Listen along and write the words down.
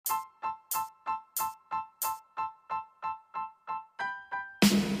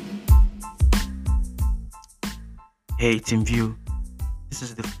Hey, TeamView. This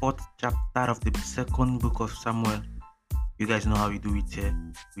is the fourth chapter of the second book of Samuel. You guys know how we do it here.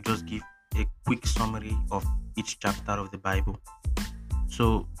 We just give a quick summary of each chapter of the Bible.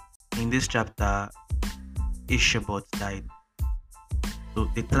 So, in this chapter, Ishabod died. So,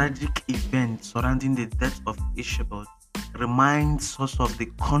 the tragic event surrounding the death of Ishabod reminds us of the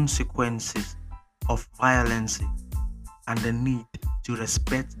consequences of violence and the need to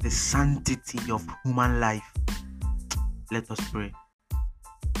respect the sanctity of human life. Let us pray.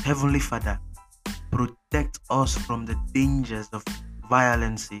 Heavenly Father, protect us from the dangers of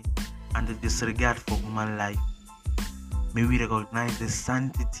violence and the disregard for human life. May we recognize the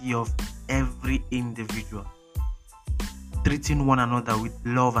sanctity of every individual, treating one another with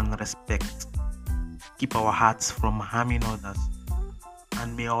love and respect. Keep our hearts from harming others,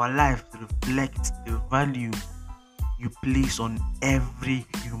 and may our lives reflect the value you place on every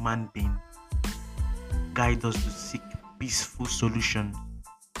human being. Guide us to seek peaceful solutions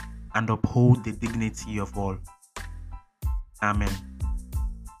and uphold the dignity of all. Amen.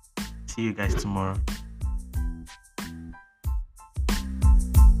 See you guys tomorrow.